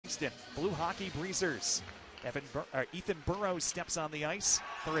Kingston Blue Hockey Breezers. Ethan Burrows steps on the ice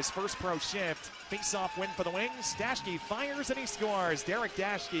for his first pro shift. Face-off win for the Wings. Dashke fires and he scores. Derek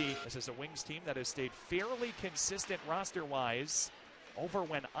Dashke. This is a Wings team that has stayed fairly consistent roster-wise over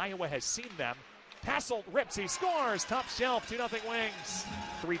when Iowa has seen them. Passelt rips, he scores. Top shelf, 2-0 Wings.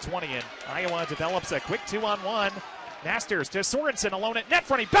 3:20 in. Iowa develops a quick 2-on-1. Masters to Sorensen alone at net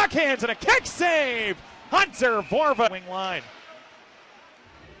front. He backhands and a kick save. Hunter Vorva wing line.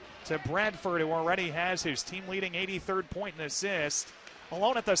 To Bradford, who already has his team-leading 83rd point and assist.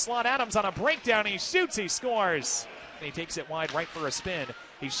 Alone at the slot, Adams on a breakdown. He shoots, he scores. And he takes it wide right for a spin.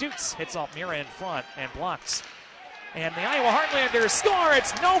 He shoots, hits off Mira in front and blocks. And the Iowa Heartlanders score.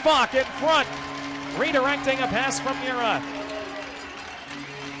 It's Novak in front. Redirecting a pass from Mira.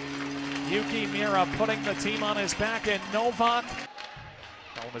 Yuki Mira putting the team on his back, and Novak.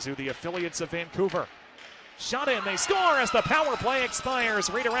 Kalamazoo, the affiliates of Vancouver. Shot in, they score as the power play expires,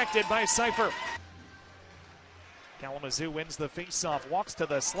 redirected by Cypher. Kalamazoo wins the faceoff, walks to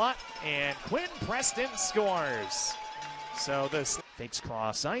the slot, and Quinn Preston scores. So this fakes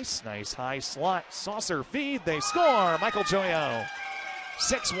cross ice, nice high slot, saucer feed, they score. Michael Joyo,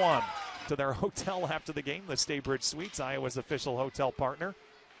 6-1. To their hotel after the game, the Staybridge Suites, Iowa's official hotel partner.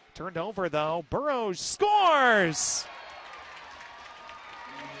 Turned over though, Burrows scores!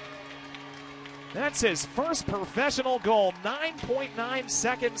 That's his first professional goal, 9.9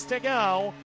 seconds to go.